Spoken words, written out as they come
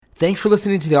Thanks for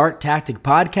listening to the ArtTactic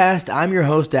Podcast. I'm your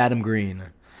host, Adam Green.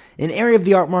 An area of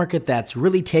the art market that's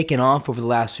really taken off over the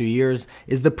last few years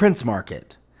is the prints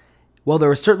market. While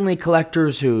there are certainly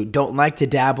collectors who don't like to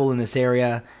dabble in this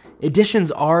area,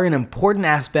 editions are an important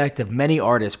aspect of many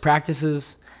artists'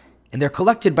 practices, and they're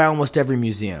collected by almost every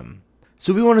museum.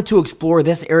 So we wanted to explore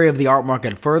this area of the art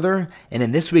market further, and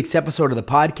in this week's episode of the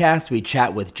podcast, we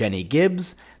chat with Jenny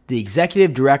Gibbs, the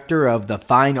Executive Director of the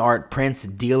Fine Art Prints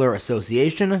Dealer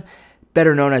Association,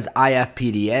 better known as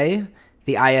IFPDA.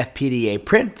 The IFPDA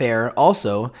Print Fair,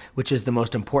 also, which is the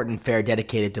most important fair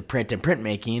dedicated to print and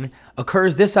printmaking,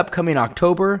 occurs this upcoming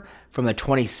October from the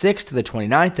 26th to the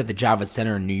 29th at the Javits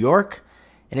Center in New York,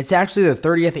 and it's actually the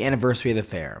 30th anniversary of the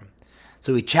fair.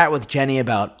 So we chat with Jenny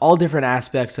about all different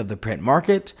aspects of the print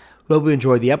market. We hope you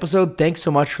enjoyed the episode. Thanks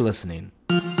so much for listening.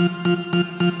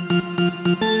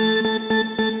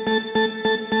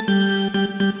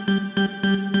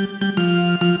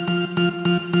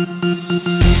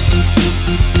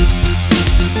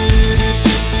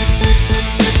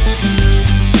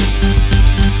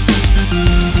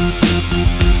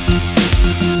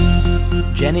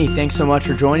 Jenny, thanks so much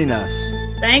for joining us.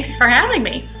 Thanks for having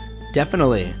me.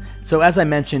 Definitely. So as I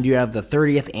mentioned, you have the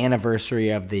 30th anniversary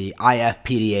of the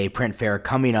IFPDA Print Fair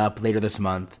coming up later this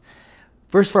month.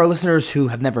 First, for our listeners who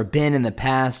have never been in the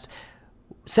past,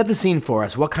 set the scene for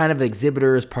us. What kind of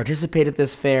exhibitors participate at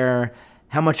this fair?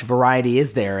 How much variety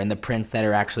is there in the prints that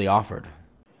are actually offered?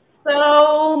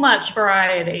 So much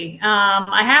variety.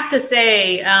 I have to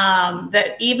say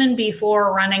that even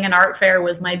before running an art fair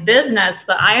was my business,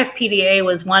 the IFPDA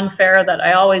was one fair that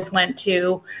I always went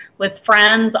to with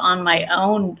friends on my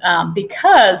own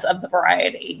because of the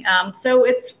variety. So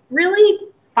it's really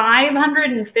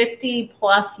 550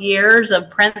 plus years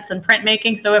of prints and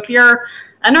printmaking. So if you're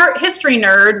an art history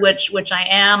nerd, which I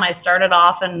am, I started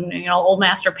off in old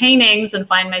master paintings and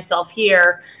find myself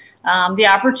here. The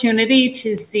opportunity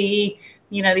to see,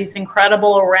 these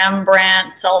incredible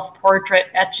Rembrandt self-portrait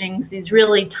etchings, these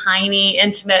really tiny,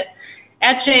 intimate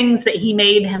etchings that he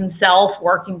made himself,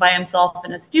 working by himself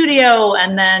in a studio,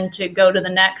 and then to go to the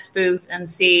next booth and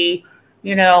see,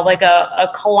 like a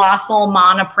colossal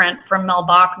monoprint from Mel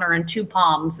Bachner in two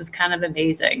palms is kind of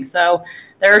amazing. So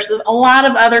there's a lot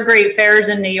of other great fairs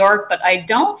in New York, but I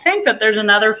don't think that there's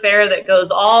another fair that goes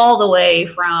all the way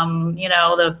from,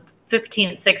 the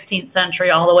 15th, 16th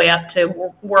century all the way up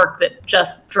to work that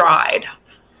just dried.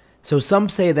 So some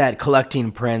say that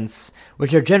collecting prints,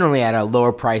 which are generally at a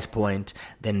lower price point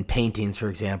than paintings, for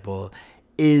example,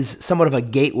 is somewhat of a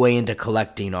gateway into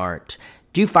collecting art.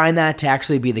 Do you find that to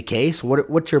actually be the case?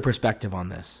 What's your perspective on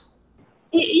this?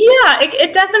 Yeah,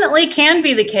 it definitely can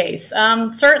be the case.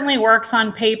 Certainly works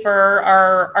on paper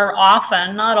are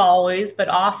often, not always, but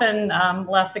often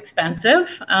less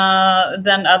expensive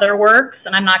than other works.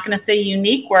 And I'm not going to say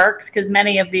unique works because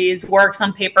many of these works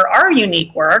on paper are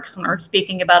unique works. When we're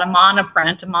speaking about a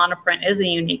monoprint is a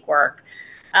unique work.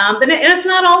 But it's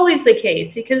not always the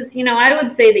case because, I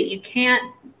would say that you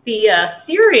can't be a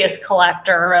serious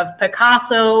collector of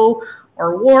Picasso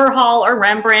or Warhol or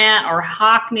Rembrandt or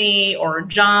Hockney or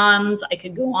Johns, I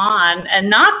could go on,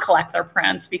 and not collect their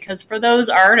prints, because for those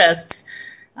artists,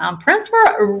 prints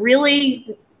are a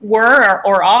really integral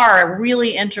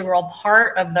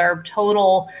part of their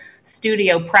total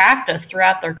studio practice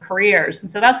throughout their careers. And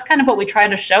so that's kind of what we try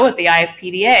to show at the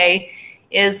IFPDA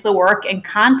is the work in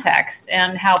context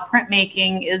and how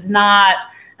printmaking is not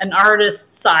an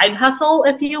artist's side hustle,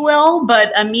 if you will,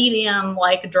 but a medium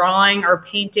like drawing or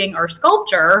painting or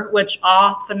sculpture, which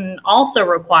often also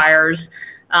requires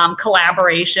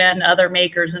collaboration, other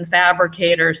makers and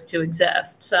fabricators to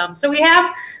exist. So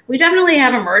we definitely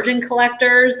have emerging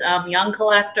collectors, young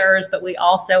collectors, but we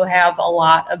also have a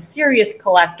lot of serious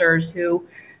collectors who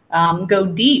go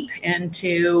deep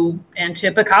into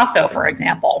Picasso, for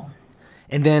example.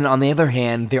 And then on the other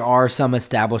hand, there are some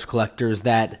established collectors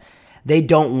that they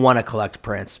don't want to collect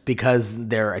prints because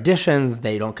they're editions,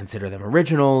 they don't consider them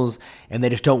originals, and they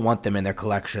just don't want them in their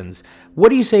collections. What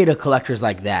do you say to collectors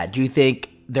like that? Do you think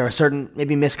there are certain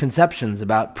maybe misconceptions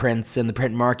about prints in the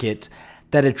print market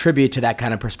that attribute to that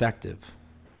kind of perspective?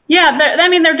 Yeah,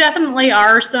 there definitely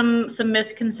are some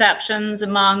misconceptions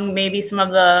among maybe some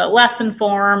of the less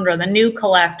informed or the new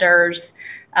collectors.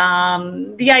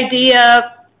 The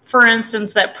idea, for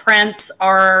instance, that prints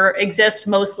exist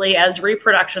mostly as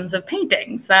reproductions of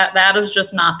paintings. That is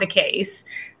just not the case.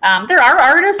 There are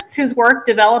artists whose work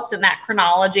develops in that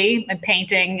chronology, a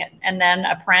painting and then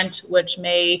a print, which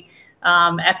may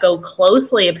echo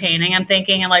closely a painting. I'm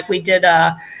thinking, like we did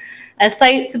a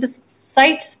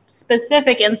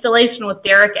site-specific installation with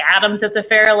Derek Adams at the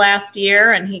fair last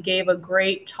year, and he gave a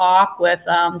great talk with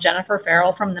Jennifer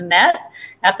Farrell from the Met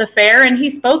at the fair, and he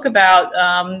spoke about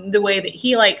the way that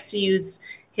he likes to use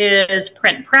his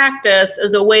print practice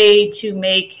as a way to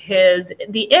make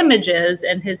the images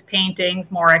in his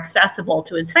paintings more accessible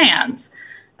to his fans.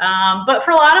 But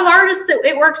for a lot of artists,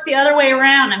 it works the other way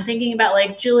around. I'm thinking about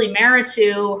like Julie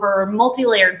Meritou, her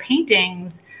multi-layered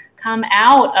paintings come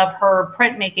out of her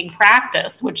printmaking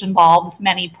practice, which involves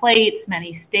many plates,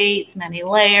 many states, many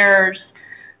layers.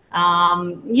 So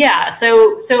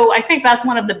I think that's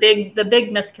one of the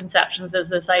big misconceptions, is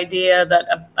this idea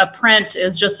that a print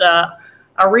is just a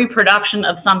reproduction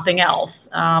of something else,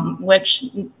 which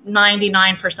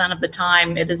 99% of the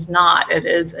time it is not. It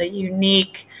is a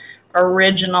unique,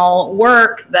 original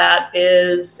work that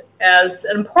is as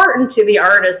important to the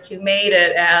artist who made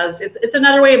it as it's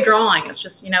another way of drawing. It's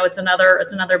just, it's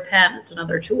another pen, it's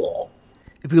another tool.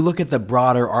 If we look at the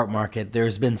broader art market,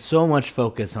 there's been so much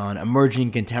focus on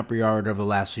emerging contemporary art over the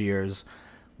last few years.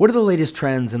 What are the latest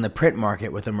trends in the print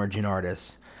market with emerging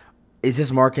artists? Is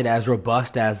this market as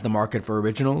robust as the market for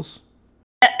originals?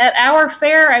 At our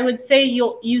fair, I would say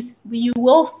you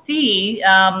will see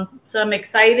some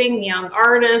exciting young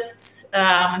artists.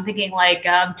 I'm thinking like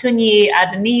Tunyi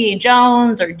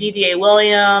Adeniyi-Jones or Didier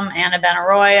William, Anna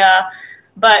Benaroya.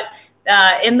 But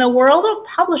in the world of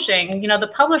publishing,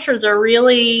 the publishers are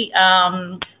really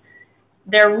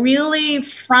they're really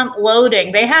front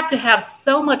loading. They have to have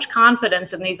so much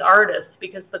confidence in these artists,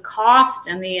 because the cost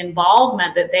and the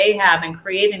involvement that they have in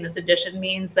creating this edition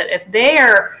means that if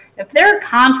they're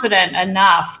confident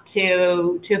enough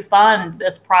to fund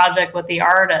this project with the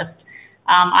artist,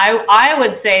 I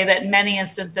would say that in many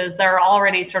instances they're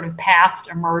already sort of past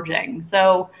emerging.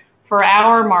 So for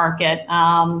our market,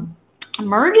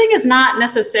 emerging is not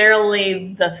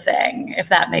necessarily the thing, if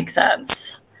that makes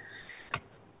sense.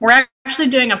 We're actually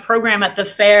doing a program at the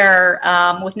fair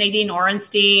with Nadine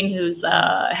Orenstein, who's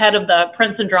head of the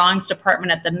Prints and Drawings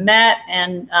department at the Met,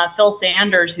 and Phil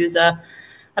Sanders, who's a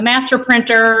master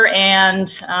printer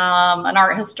and an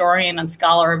art historian and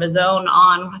scholar of his own,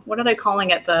 on, what are they calling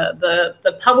it,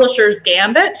 the publisher's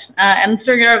gambit. And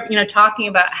so you're talking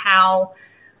about how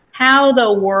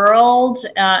the world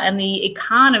and the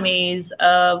economies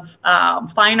of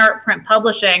fine art print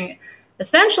publishing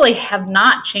essentially have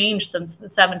not changed since the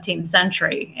 17th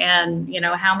century, and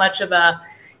how much of a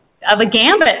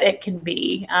gambit it can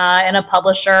be in a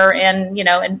publisher and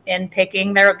in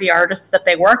picking the artists that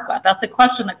they work with. That's a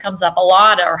question that comes up a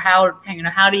lot. Or how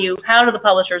do the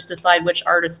publishers decide which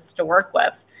artists to work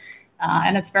with?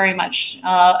 And it's very much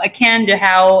akin to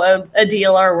how a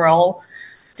dealer will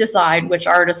decide which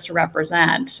artists to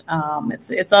represent.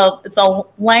 It's a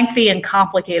lengthy and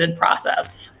complicated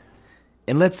process.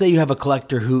 And let's say you have a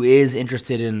collector who is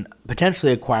interested in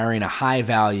potentially acquiring a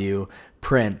high-value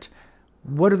print.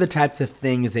 What are the types of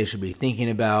things they should be thinking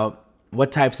about?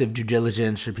 What types of due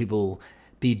diligence should people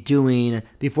be doing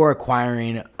before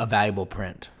acquiring a valuable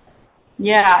print?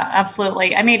 Yeah,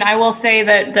 absolutely. I mean, I will say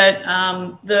that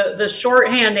the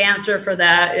shorthand answer for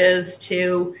that is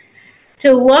to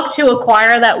look to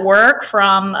acquire that work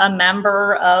from a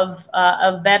member of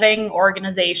a vetting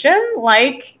organization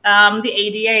like the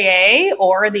ADAA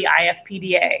or the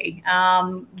IFPDA.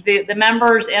 The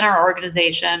members in our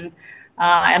organization,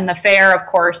 and the fair, of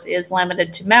course, is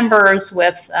limited to members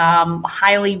with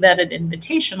highly vetted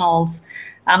invitationals.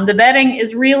 The vetting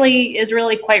is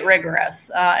really quite rigorous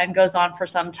and goes on for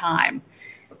some time.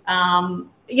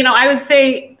 I would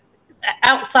say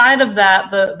outside of that,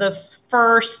 the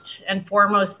first and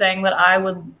foremost thing that I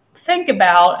would think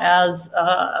about as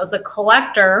a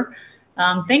collector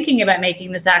thinking about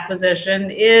making this acquisition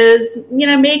is,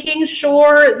 making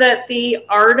sure that the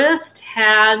artist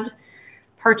had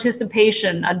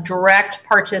a direct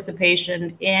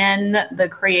participation in the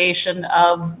creation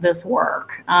of this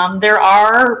work. There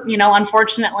are,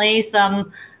 unfortunately,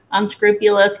 some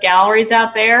unscrupulous galleries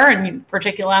out there, and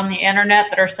particularly on the internet,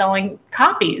 that are selling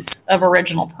copies of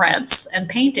original prints and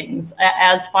paintings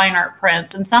as fine art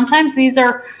prints. And sometimes these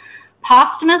are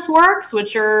posthumous works,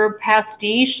 which are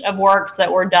pastiche of works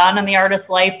that were done in the artist's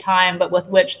lifetime, but with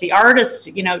which the artist,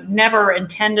 never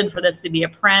intended for this to be a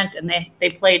print, and they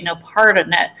played no part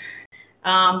in it.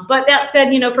 But that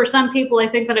said, for some people, I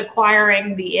think that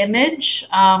acquiring the image,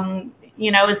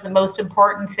 is the most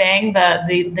important thing.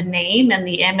 The name and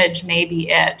the image may be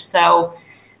it. So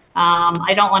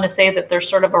I don't want to say that there's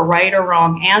sort of a right or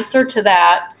wrong answer to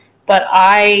that, but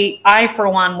I for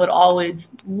one, would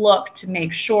always look to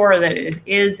make sure that it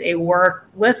is a work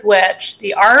with which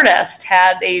the artist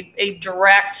had a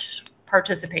direct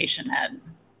participation in.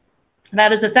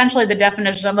 That is essentially the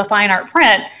definition of a fine art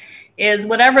print, is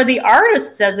whatever the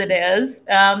artist says it is,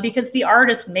 because the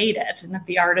artist made it. And if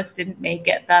the artist didn't make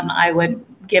it, then I would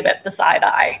give it the side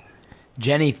eye.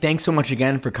 Jenny, thanks so much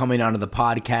again for coming onto the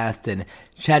podcast and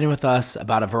chatting with us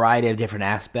about a variety of different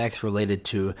aspects related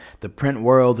to the print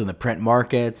world and the print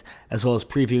market, as well as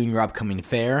previewing your upcoming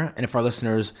fair. And if our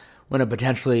listeners want to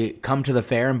potentially come to the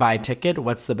fair and buy a ticket,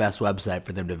 what's the best website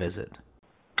for them to visit?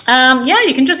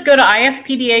 You can just go to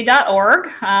ifpda.org.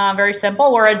 Very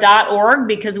simple. We're a .org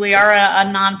because we are a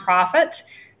nonprofit.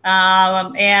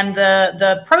 And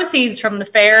the proceeds from the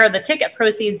fair, the ticket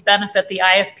proceeds, benefit the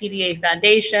IFPDA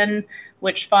Foundation,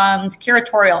 which funds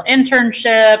curatorial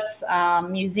internships,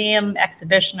 museum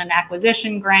exhibition and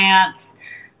acquisition grants,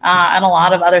 and a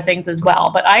lot of other things as well.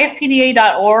 But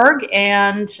ifpda.org,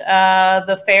 and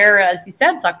the fair, as you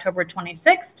said, is October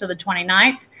 26th to the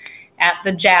 29th at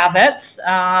the Javits,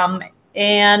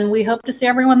 and we hope to see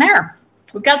everyone there.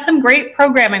 We've got some great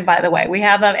programming, by the way. We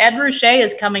have Ed Ruscha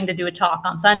is coming to do a talk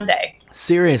on Sunday.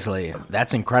 Seriously,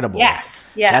 that's incredible.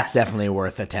 Yes. That's definitely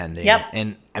worth attending. Yep.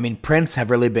 And I mean, prints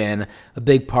have really been a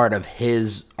big part of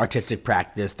his artistic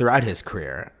practice throughout his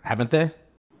career, haven't they?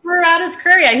 Throughout his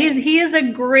career, yeah. He is a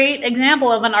great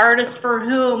example of an artist for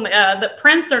whom the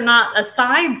prints are not a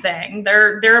side thing.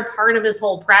 They're a part of his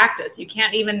whole practice. You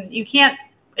can't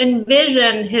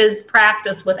envision his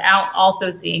practice without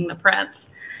also seeing the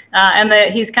prints. And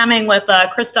he's coming with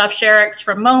Christoph Schericks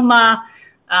from MoMA,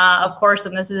 of course,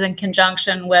 and this is in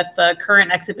conjunction with the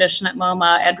current exhibition at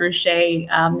MoMA, Ed Ruscha,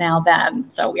 Now Then.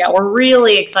 So, yeah, we're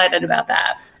really excited about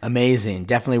that. Amazing.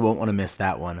 Definitely won't want to miss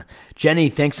that one. Jenny,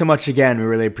 thanks so much again. We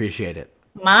really appreciate it.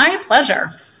 My pleasure.